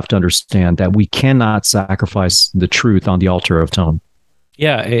also have to understand that we cannot sacrifice the truth on the altar of tone.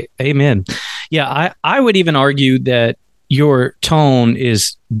 Yeah, amen. Yeah, I would even argue that your tone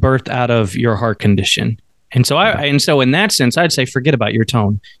is birthed out of your heart condition. And so in that sense, I'd say forget about your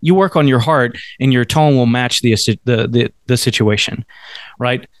tone. You work on your heart, and your tone will match the situation,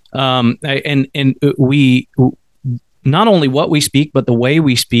 right? And we not only what we speak, but the way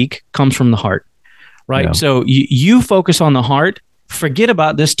we speak comes from the heart, right? Yeah. So you focus on the heart. Forget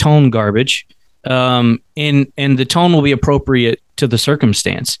about this tone garbage, and the tone will be appropriate to the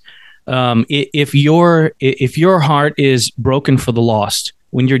circumstance. If your heart is broken for the lost,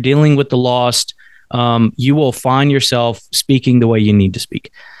 when you're dealing with the lost, you will find yourself speaking the way you need to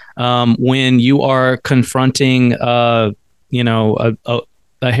speak. When you are confronting, a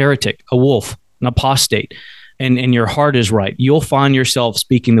heretic, a wolf, an apostate, and your heart is right, you'll find yourself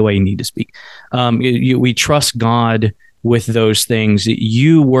speaking the way you need to speak. We trust God with those things.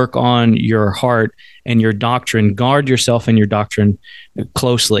 You work on your heart and your doctrine, guard yourself and your doctrine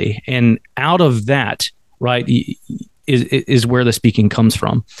closely. And out of that, right, is where the speaking comes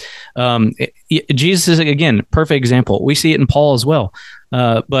from. Jesus is, again, perfect example. We see it in Paul as well.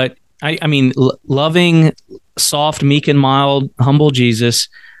 But I mean, loving, soft, meek and mild, humble Jesus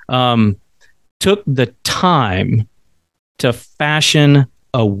took the time to fashion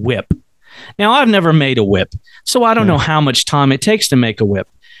a whip. Now, I've never made a whip, so I don't know how much time it takes to make a whip.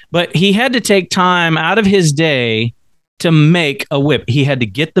 But he had to take time out of his day to make a whip. He had to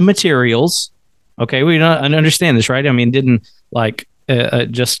get the materials. Okay, we don't understand this, right? I mean, it didn't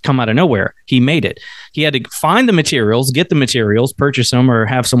just come out of nowhere. He made it. He had to find the materials, get the materials, purchase them, or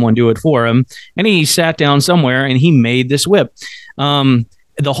have someone do it for him. And he sat down somewhere and he made this whip.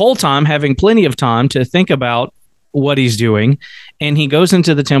 The whole time having plenty of time to think about what he's doing. And he goes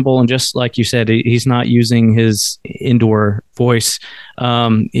into the temple, and just like you said, he's not using his indoor voice,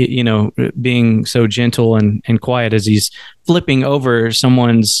 being so gentle and quiet as he's flipping over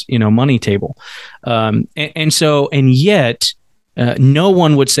someone's, money table. And yet no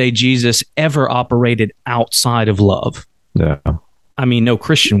one would say Jesus ever operated outside of love. Yeah. I mean, no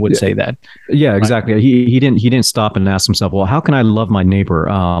Christian would say that. Yeah, exactly. Right? He didn't stop and ask himself, well, how can I love my neighbor?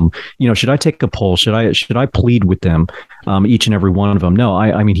 Should I take a poll? Should I plead with them? Each and every one of them? No,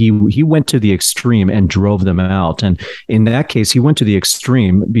 I mean, he went to the extreme and drove them out. And in that case, he went to the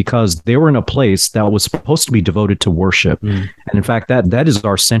extreme because they were in a place that was supposed to be devoted to worship. And in fact, that is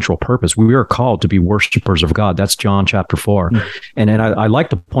our central purpose. We are called to be worshipers of God. That's John chapter 4. And I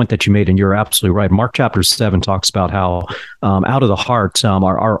like the point that you made, and you're absolutely right. Mark chapter 7 talks about how out of the heart,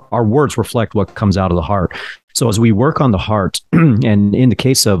 our words reflect what comes out of the heart. So as we work on the heart, and in the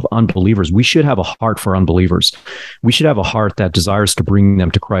case of unbelievers, we should have a heart for unbelievers. We should have a heart that desires to bring them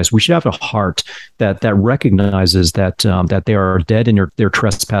to Christ. We should have a heart that recognizes that they are dead in their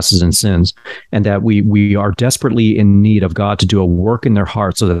trespasses and sins, and that we are desperately in need of God to do a work in their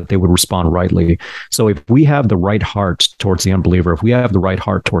heart so that they would respond rightly. So if we have the right heart towards the unbeliever, if we have the right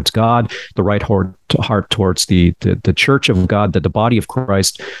heart towards God, the right heart towards the church of God, the body of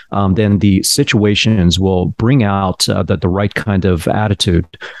Christ, then the situations will bring out the right kind of attitude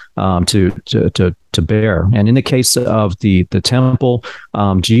to bear. And in the case of the temple,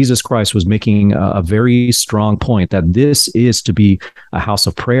 Jesus Christ was making a very strong point that this is to be a house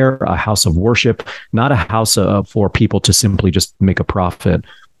of prayer, a house of worship, not a house for people to simply just make a profit.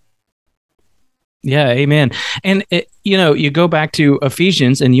 Yeah, amen. And you go back to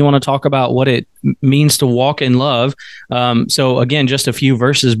Ephesians, and you want to talk about what it means to walk in love. So again, just a few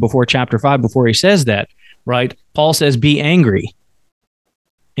verses before chapter 5, before he says that, right? Paul says, "Be angry,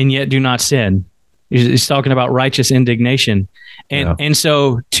 and yet do not sin." He's talking about righteous indignation, and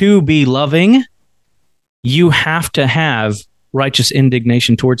so to be loving, you have to have righteous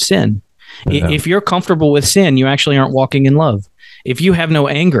indignation towards sin. Yeah. If you're comfortable with sin, you actually aren't walking in love. If you have no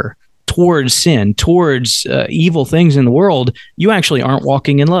anger towards sin, towards evil things in the world, you actually aren't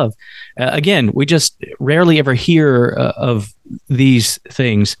walking in love. Again, we just rarely ever hear of these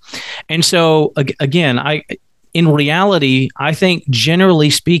things. And so, again, in reality, I think generally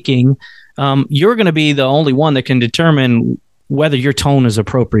speaking, you're going to be the only one that can determine whether your tone is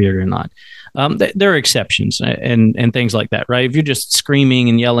appropriate or not. There are exceptions and things like that, right? If you're just screaming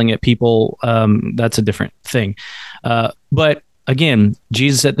and yelling at people, that's a different thing. But again,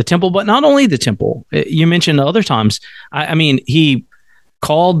 Jesus at the temple, but not only the temple. You mentioned other times. I mean, he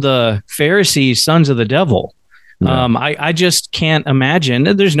called the Pharisees sons of the devil. Yeah. I just can't imagine.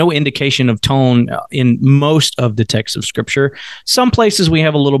 There's no indication of tone in most of the texts of Scripture. Some places we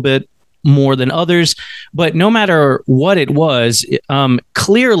have a little bit more than others, but no matter what it was,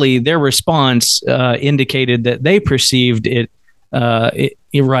 clearly their response indicated that they perceived it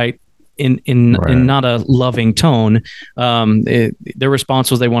right. In not a loving tone. Their response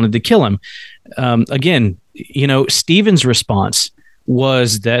was they wanted to kill him. Again, Stephen's response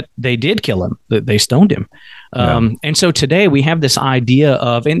was that they did kill him, that they stoned him. And so today we have this idea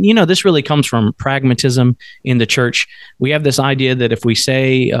of, and this really comes from pragmatism in the church. We have this idea that if we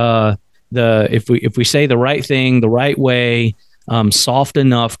say if we say the right thing the right way, soft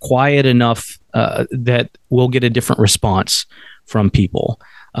enough, quiet enough, that we'll get a different response from people.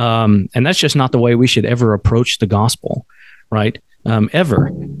 And that's just not the way we should ever approach the gospel, right? Ever.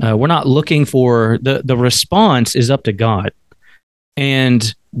 We're not looking for the response is up to God.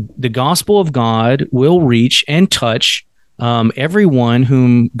 And the gospel of God will reach and touch everyone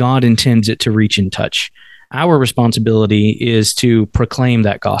whom God intends it to reach and touch. Our responsibility is to proclaim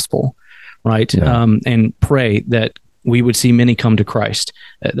that gospel, right? Yeah. And pray that we would see many come to Christ.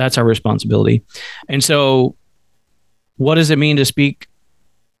 That's our responsibility. And so what does it mean to speak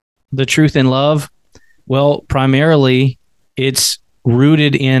the truth in love? Well, primarily it's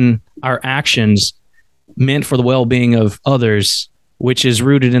rooted in our actions meant for the well-being of others, which is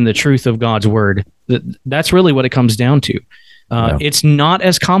rooted in the truth of God's word. That's really what it comes down to. It's not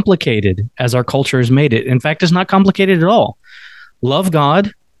as complicated as our culture has made it. In fact, it's not complicated at all. Love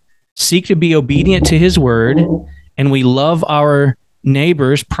God, seek to be obedient to his word, and we love our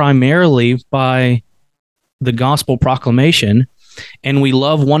neighbors primarily by the gospel proclamation, and we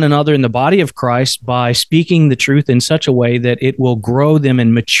love one another in the body of Christ by speaking the truth in such a way that it will grow them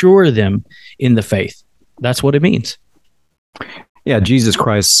and mature them in the faith. That's what it means. Yeah, Jesus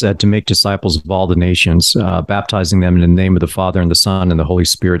Christ said to make disciples of all the nations, baptizing them in the name of the Father and the Son and the Holy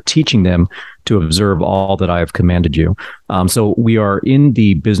Spirit, teaching them to observe all that I have commanded you. So we are in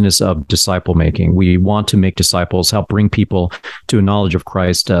the business of disciple making. We want to make disciples, help bring people to a knowledge of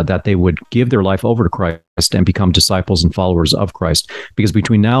Christ, that they would give their life over to Christ and become disciples and followers of Christ. Because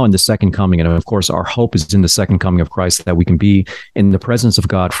between now and the second coming, and of course our hope is in the second coming of Christ, that we can be in the presence of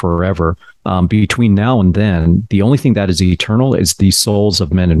God forever. Between now and then, the only thing that is eternal is the souls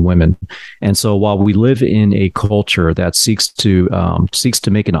of men and women. And so while we live in a culture that seeks to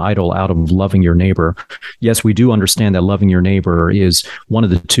make an idol out of loving your neighbor, yes, we do understand that loving your neighbor is one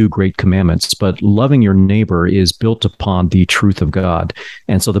of the two great commandments, but loving your neighbor is built upon the truth of God.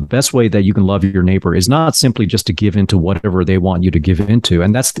 And so the best way that you can love your neighbor is not simply just to give into whatever they want you to give into.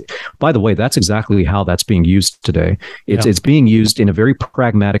 And that's, by the way, that's exactly how that's being used today. It's being used in a very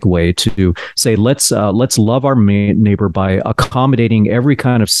pragmatic way to say, let's love our neighbor by accommodating every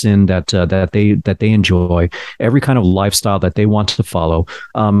kind of sin that they enjoy, every kind of lifestyle that they want to follow,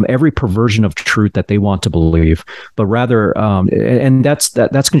 every perversion of truth that they want to believe. But rather, and that's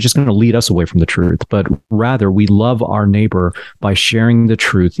just going to lead us away from the truth. But rather, we love our neighbor by sharing the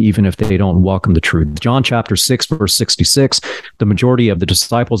truth, even if they don't welcome the truth. John chapter 6, verse 66, the majority of the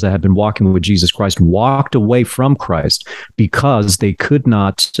disciples that had been walking with Jesus Christ walked away from Christ because they could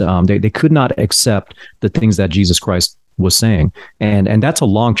not accept the things that Jesus Christ was saying. And that's a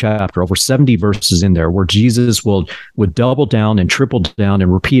long chapter, over 70 verses in there, where Jesus would double down and triple down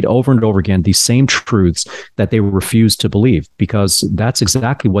and repeat over and over again these same truths that they refused to believe, because that's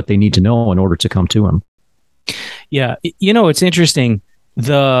exactly what they need to know in order to come to him. Yeah. You know, it's interesting.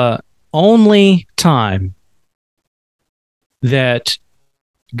 The only time that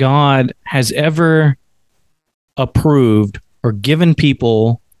God has ever approved or given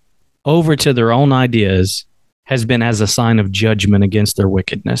people over to their own ideas has been as a sign of judgment against their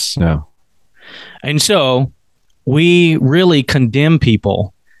wickedness. Yeah. And so we really condemn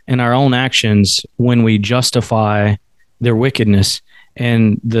people in our own actions when we justify their wickedness.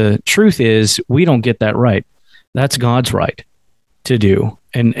 And the truth is, we don't get that right. That's God's right to do.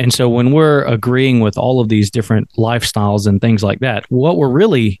 And so when we're agreeing with all of these different lifestyles and things like that, what we're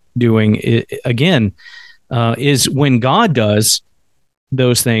really doing, is when God does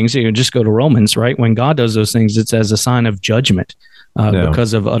those things, you just go to Romans, right? When God does those things, it's as a sign of judgment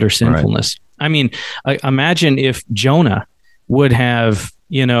because of utter sinfulness. Right. I mean, imagine if Jonah would have,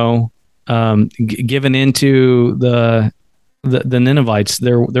 given into the Ninevites,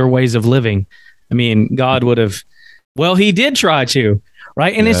 their ways of living. I mean, God would have, he did try to,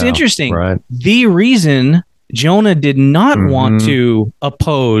 right? And it's interesting. Right. The reason Jonah did not want to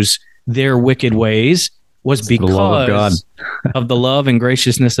oppose their wicked ways was because of the love and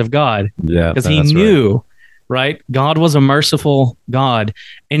graciousness of God. Yeah, because he knew, right? God was a merciful God.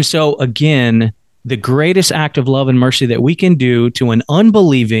 And so again, the greatest act of love and mercy that we can do to an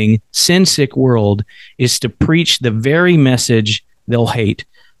unbelieving, sin-sick world is to preach the very message they'll hate,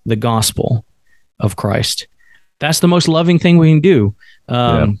 the gospel of Christ. That's the most loving thing we can do.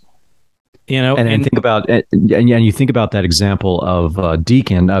 And think about you think about that example of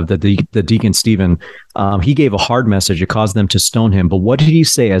the deacon Stephen. He gave a hard message. It caused them to stone him. But what did he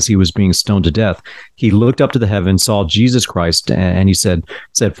say as he was being stoned to death? He looked up to the heavens, saw Jesus Christ, and he said,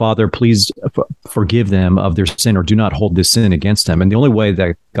 "Father, please forgive them of their sin, or do not hold this sin against them." And the only way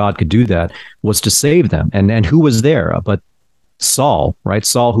that God could do that was to save them. And who was there but Saul, right?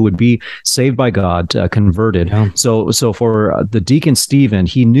 Saul, who would be saved by God, converted. Yeah. So for the deacon Stephen,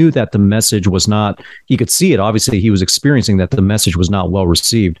 he knew that the message was not, he could see it. Obviously, he was experiencing that the message was not well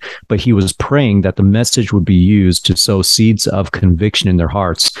received, but he was praying that the message would be used to sow seeds of conviction in their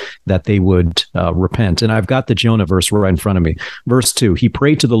hearts, that they would repent. And I've got the Jonah verse right in front of me. Verse 2, he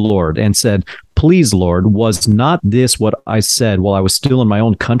prayed to the Lord and said, Please, Lord, was not this what I said while I was still in my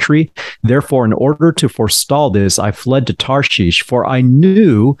own country? Therefore, in order to forestall this, I fled to Tarshish, for I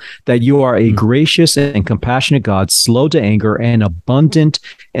knew that you are a gracious and compassionate God, slow to anger and abundant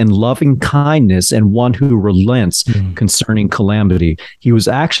in loving kindness, and one who relents concerning calamity. He was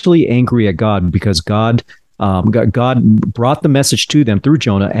actually angry at God because God brought the message to them through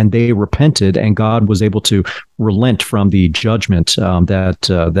Jonah, and they repented, and God was able to relent from the judgment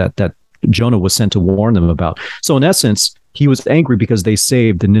that Jonah was sent to warn them about. So in essence, he was angry because they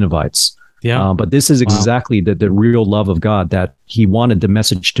saved the Ninevites. Yeah. But this is exactly the real love of God, that he wanted the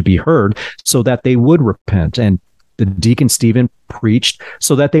message to be heard so that they would repent. And the deacon Stephen preached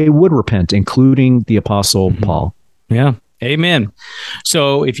so that they would repent, including the apostle Paul. Yeah. Amen.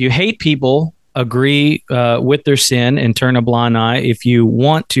 So if you hate people, agree with their sin and turn a blind eye. If you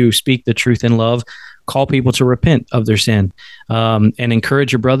want to speak the truth in love, call people to repent of their sin, and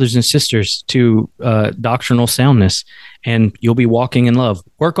encourage your brothers and sisters to doctrinal soundness, and you'll be walking in love.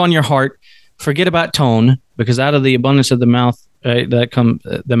 Work on your heart. Forget about tone, because out of the abundance of the mouth,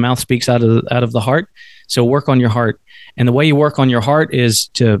 the mouth speaks out of the heart. So work on your heart. And the way you work on your heart is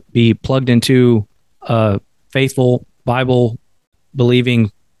to be plugged into a faithful,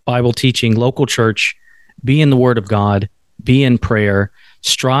 Bible-believing, Bible-teaching local church. Be in the Word of God. Be in prayer.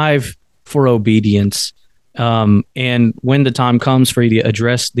 Strive for obedience. And when the time comes for you to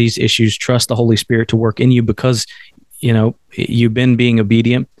address these issues, trust the Holy Spirit to work in you, because you've been being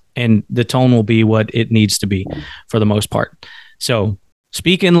obedient, and the tone will be what it needs to be for the most part. So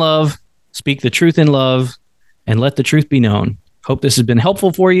speak in love, speak the truth in love, and let the truth be known. Hope this has been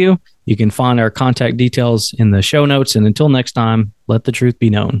helpful for you. You can find our contact details in the show notes. And until next time, let the truth be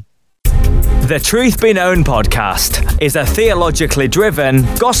known. The Truth Be Known podcast is a theologically driven,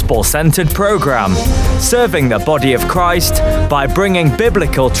 gospel-centered program, serving the body of Christ by bringing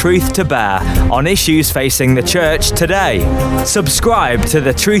biblical truth to bear on issues facing the church today. Subscribe to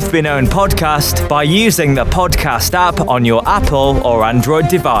the Truth Be Known podcast by using the podcast app on your Apple or Android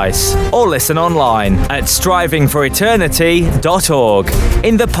device, or listen online at strivingforeternity.org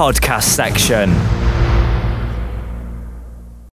in the podcast section.